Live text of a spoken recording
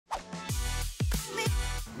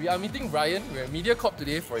We are meeting Ryan. We're at MediaCorp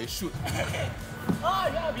today for a shoot. Oh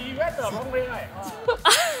yeah, we went the wrong way, right?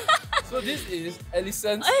 So this is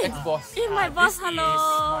Alison's ex-boss. Hey, my boss, this hello. Is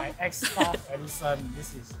my ex-staff, Alison.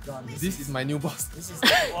 This is John. This is my new boss. This is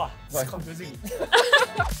wow, it's confusing.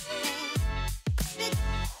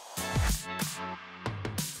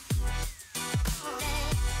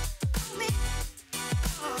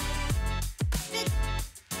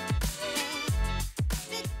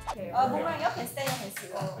 Boomerang, you can stand, you can sit.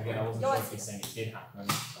 Okay, I wasn't sure if it's saying it didn't happen.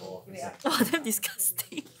 Oh, that's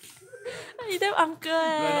disgusting. You damn uncle.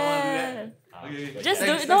 Just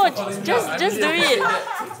do it. No, just do it.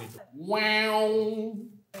 Wow.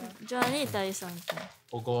 John, I need to tell you something.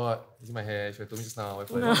 Oh god, this is my hair. Should have told me just now.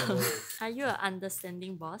 No. Are you an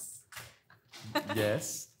understanding boss?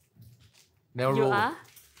 Yes. Now You roll. are?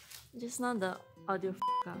 Just now the audio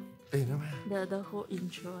up. Hey, no man. The whole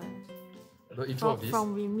intro. The intro of this.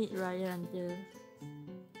 From we meet Ryan until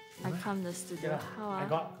I come the studio. How I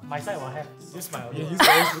got my side will have. Use my audio. Use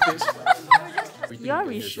my footage. You are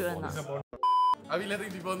really sure or not? Are we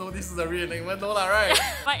letting people know this is a reenactment? No lah, right?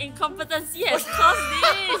 My incompetency has caused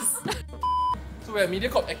this. So we're at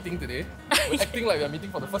MediaCorp acting today. We're acting like we're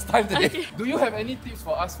meeting for the first time today. Okay. Do you have any tips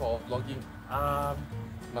for us for vlogging?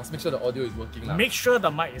 Must make sure the audio is working lah. Make sure the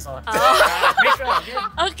mic is on. Make sure, okay?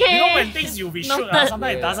 Okay. You know when things you be shoot,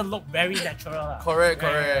 sometimes it doesn't look very natural. Correct.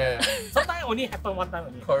 Sometimes only happen one time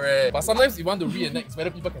only. Correct. But sometimes you want to reenact, it's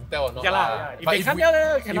whether people can tell or not. Yeah, yeah. If But they can't tell,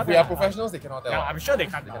 they cannot if we tell. are professionals, they cannot tell. Yeah, I'm sure they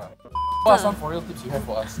can't tell. What are some for real tips you have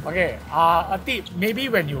for us? Okay, a tip, maybe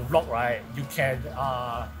when you vlog, right, you can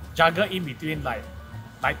juggle in between like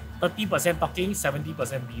 30% talking,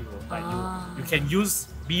 70% B-roll. Like you can use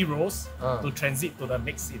B-rolls to transit to the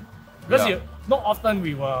next scene. Because not often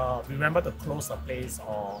we will remember to close a place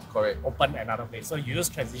or open another place. So you use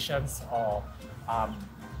transitions or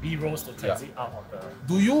B-rolls to transit out of the...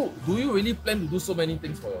 Do you really plan to do so many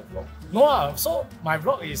things for your vlog? No, so my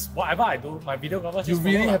vlog is whatever I do, my videographer. You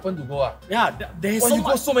really happen to go Yeah, there is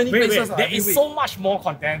so many places. There is so much more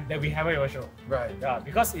content that we haven't even shown. Right. Yeah,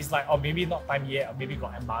 because it's like, maybe not time yet, or maybe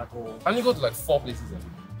got embargo. I only go to like 4 places.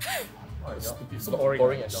 Stupid, so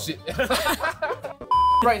boring as shit.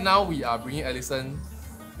 Right now we are bringing Alison,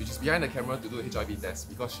 which is behind the camera, to do a HIV test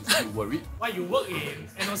because she's still worried. Why you work in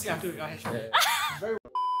NOC until you got HIV?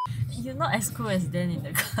 You're not as cool as Dan in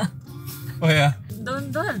the car. Oh yeah?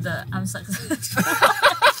 Don't have the I'm successful.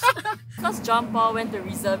 Because John Paul went to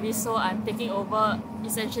reservist, so I'm taking over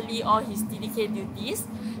essentially all his TDK duties.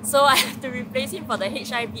 So I have to replace him for the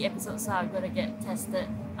HIV episode, so I'm gonna get tested.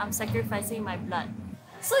 I'm sacrificing my blood.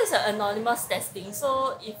 So it's an anonymous testing,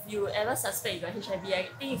 so if you ever suspect you got HIV, I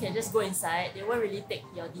think you can just go inside. They won't really take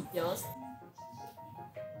your details.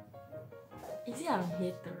 Is it I'm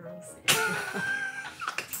heterosexual?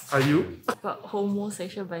 Are you? Got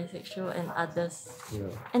homosexual, bisexual and others.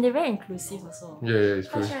 Yeah. And they're very inclusive also. Yeah, it's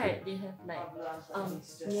true. Because right, they have like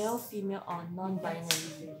male, female or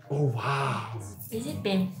non-binary. Oh wow. Is it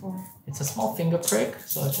painful? It's a small finger prick,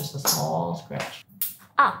 so it's just a small scratch.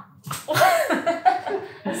 Ah!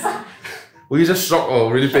 Were you just shocked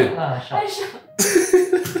or really pain? I'm shocked.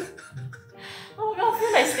 Oh my god, I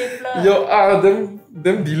feel like stapler. Yo,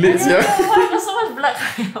 them delayed, yeah. Why got so much blood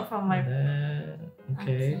coming out from my...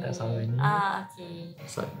 Okay, that's all we need. Okay.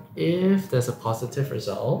 So if there's a positive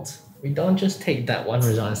result, we don't just take that one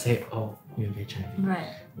result and say, oh, you have HIV.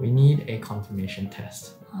 Right. We need a confirmation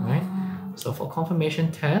test, right? So for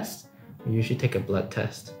confirmation test, we usually take a blood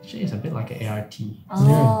test. Actually, it's a bit like an ART. You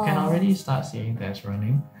can already start seeing that's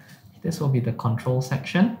running. This will be the control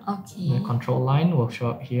section. Okay. The control line will show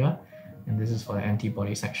up here. And this is for the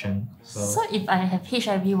antibody section. So if I have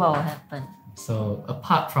HIV, what will happen? So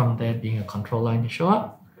apart from there being a control line to show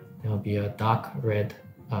up, there will be a dark red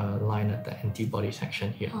line at the antibody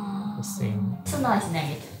section here. The same. So now it's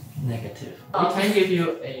negative. Negative. We can give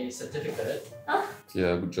you a certificate. Huh?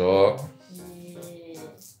 Yeah, good job.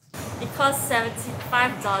 It costs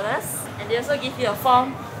 $75 and they also give you a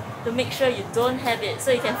form to make sure you don't have it.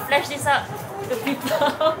 So you can flash this out to people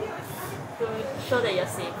to show that you're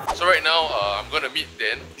safe. So right now, I'm gonna meet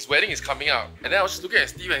Dan. His wedding is coming up. And then I was just looking at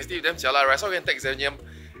Steve and Steve damn jialat, right? So I can text Zenyum.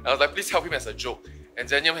 And I was like, please help him as a joke. And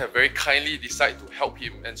Zenyum have very kindly decided to help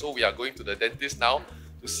him. And so we are going to the dentist now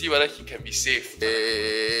to see whether he can be safe.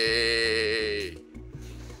 Hey.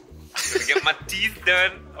 I'm gonna get my teeth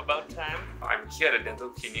done about time. I'm here at the dental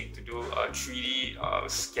clinic to do a 3D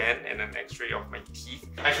scan and an x-ray of my teeth.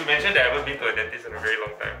 I should mention that I haven't been to a dentist in a very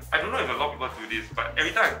long time. I don't know if a lot of people do this, but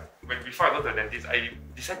every time before I go to the dentist, I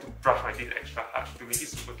decide to brush my teeth extra hard to make it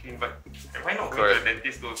super clean. But why not go to the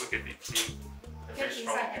dentist to also get it clean? Very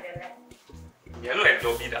strong. Yeah, look at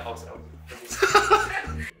Dobby, the house elf.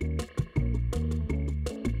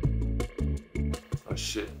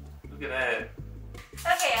 Look at that.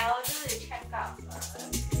 Okay, I will do the checkup first.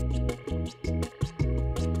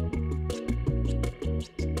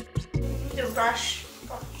 To brush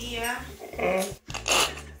properly, yeah.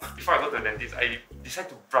 Before I go to the dentist, I decide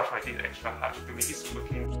to brush my teeth extra hard to make it super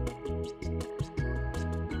clean.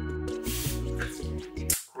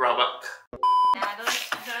 Rubber. Nah, don't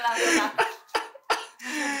laugh.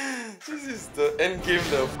 This is the end game,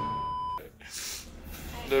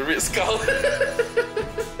 the red skull.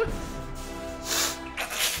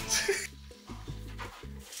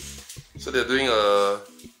 So they're doing a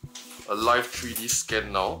live 3D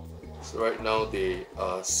scan now. So right now they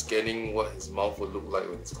are scanning what his mouth will look like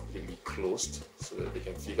when it's completely closed, so that they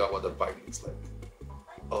can figure out what the bite looks like.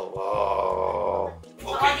 Oh wow! So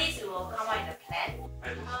all these will come out in the plan. I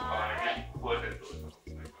just really poor dental.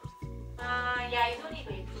 Yeah, you don't need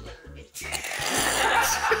to improve a little bit.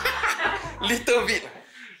 Little bit.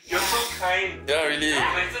 You're so kind. Yeah, really.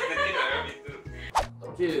 That's just the thing I want me to.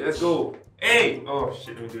 Okay, let's go. Hey! Oh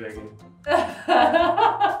shit, let me do that again.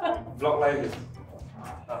 Vlog live is.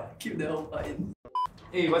 Keep the whole part in.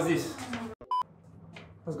 Hey, what's this?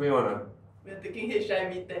 What's going on? We're taking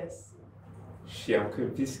HIV test. Shit, I'm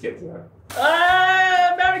pretty scared.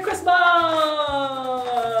 Merry Christmas!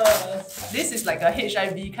 This is like a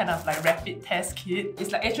HIV kind of like rapid test kit.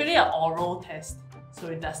 It's like actually an oral test, so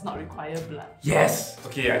it does not require blood. Yes!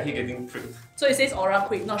 Okay, I hate getting pricked. So it says Aura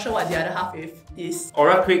Quick, not sure what the other half is.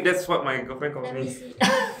 Aura Quick, that's what my girlfriend calls Let me me. see.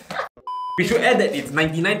 We should add that it's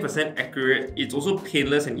 99% accurate, it's also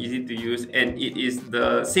painless and easy to use, and it is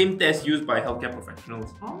the same test used by healthcare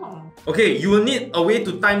professionals. Oh. Okay, you will need a way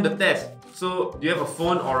to time the test. So, do you have a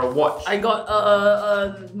phone or a watch? I got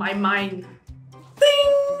my mind.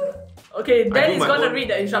 Ding! Okay, then he's gonna read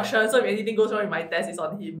the instructions, so if anything goes wrong with my test, it's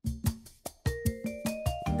on him.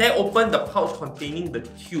 Tear open the pouch containing the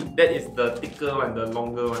tube. That is the thicker one, the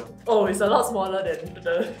longer one. Oh, it's a lot smaller than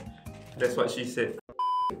the... That's what she said.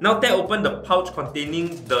 Now tear open the pouch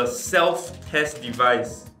containing the self-test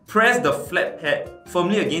device. Press the flat pad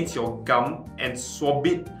firmly against your gum and swab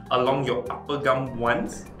it along your upper gum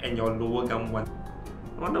once and your lower gum once.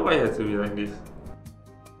 I wonder why it has to be like this.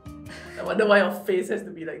 I wonder why your face has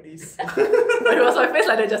to be like this. But it was my face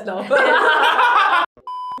like that just now.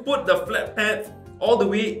 Put the flat pad all the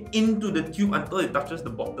way into the tube until it touches the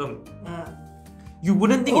bottom. You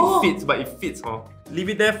wouldn't think it fits, but it fits, huh? Leave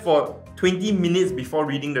it there for 20 minutes before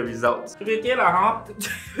reading the results. Okay lah, huh?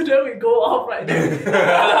 Then we go off right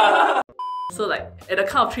now. So like, at the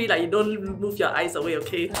count of 3, like you don't move your eyes away,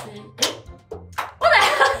 okay?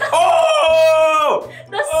 Oh!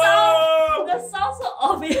 The sound so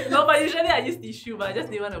obvious. No, but usually I use tissue, but I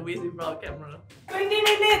just didn't want to waste in front of camera. 20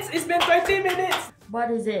 minutes! It's been 20 minutes!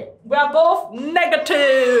 What is it? We are both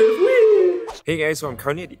negative! Woo! Hey guys, so I'm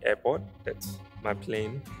currently at the airport. That's my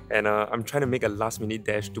plane. And I'm trying to make a last minute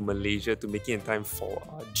dash to Malaysia to make it in time for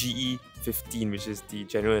GE 15, which is the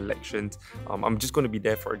general elections. I'm just going to be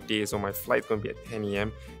there for a day, so my flight's going to be at 10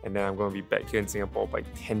 AM and then I'm going to be back here in Singapore by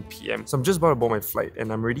 10 PM. So I'm just about to board my flight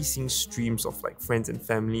and I'm already seeing streams of like friends and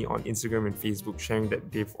family on Instagram and Facebook sharing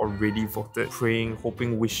that they've already voted, praying,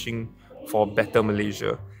 hoping, wishing for a better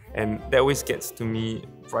Malaysia. And that always gets to me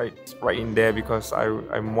right in there because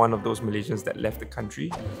I'm one of those Malaysians that left the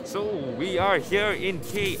country. So we are here in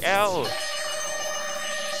KL.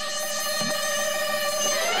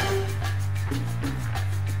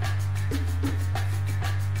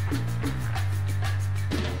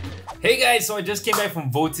 Hey guys, so I just came back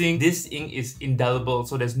from voting. This ink is indelible,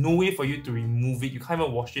 so there's no way for you to remove it. You can't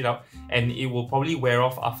even wash it out and it will probably wear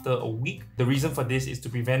off after a week. The reason for this is to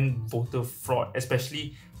prevent voter fraud,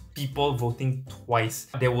 especially people voting twice.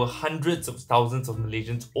 There were hundreds of thousands of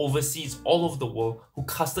Malaysians overseas all over the world who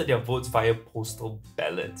casted their votes via postal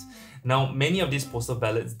ballots. Now, many of these postal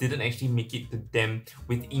ballots didn't actually make it to them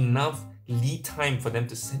with enough lead time for them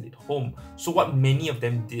to send it home. So what many of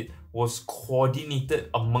them did was coordinated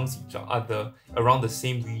amongst each other around the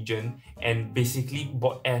same region and basically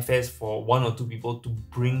bought airfares for 1 or 2 people to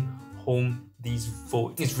bring home these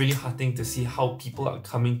votes. It's really heartening to see how people are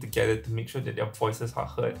coming together to make sure that their voices are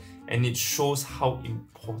heard, and it shows how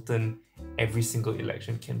important every single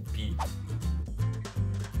election can be.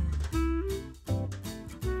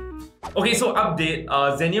 Okay, so update,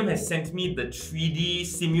 Zenyum has sent me the 3D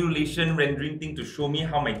simulation rendering thing to show me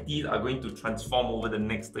how my teeth are going to transform over the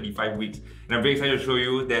next 35 weeks. And I'm very excited to show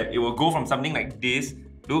you that it will go from something like this,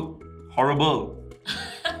 look, horrible.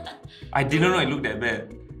 I didn't know it looked that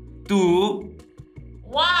bad, to...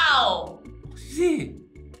 Wow! See?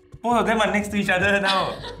 Both of them are next to each other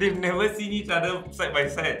now. They've never seen each other side by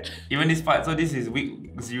side. Even this part, so this is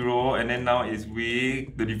week 0 and then now is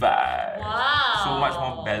week 35. Wow. So much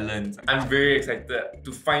more balance. I'm very excited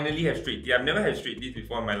to finally have straight teeth. I've never had straight teeth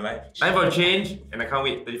before in my life. Time for a change and I can't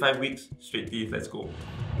wait. 35 weeks, straight teeth, let's go.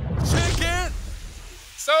 Chicken!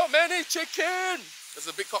 So many chicken! There's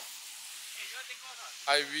a big cock.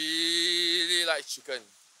 I really like chicken.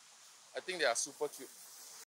 I think they are super cute.